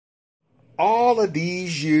all of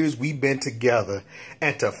these years we've been together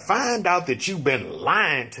and to find out that you've been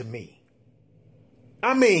lying to me.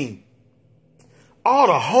 I mean, all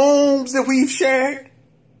the homes that we've shared.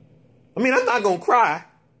 I mean, I'm not going to cry,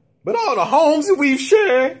 but all the homes that we've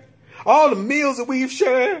shared, all the meals that we've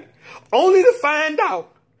shared, only to find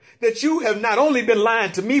out that you have not only been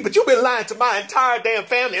lying to me, but you've been lying to my entire damn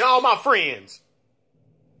family and all my friends.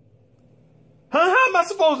 Huh? How am I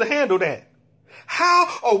supposed to handle that?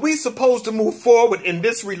 How are we supposed to move forward in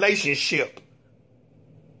this relationship?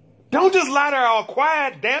 Don't just lie there all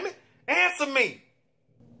quiet, damn it. Answer me.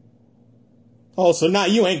 Oh, so now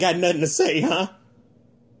you ain't got nothing to say, huh?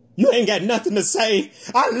 You ain't got nothing to say.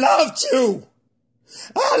 I loved you.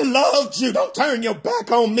 I loved you. Don't turn your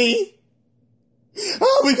back on me.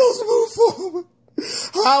 How are we going to move forward?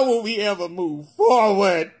 How will we ever move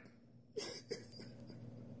forward?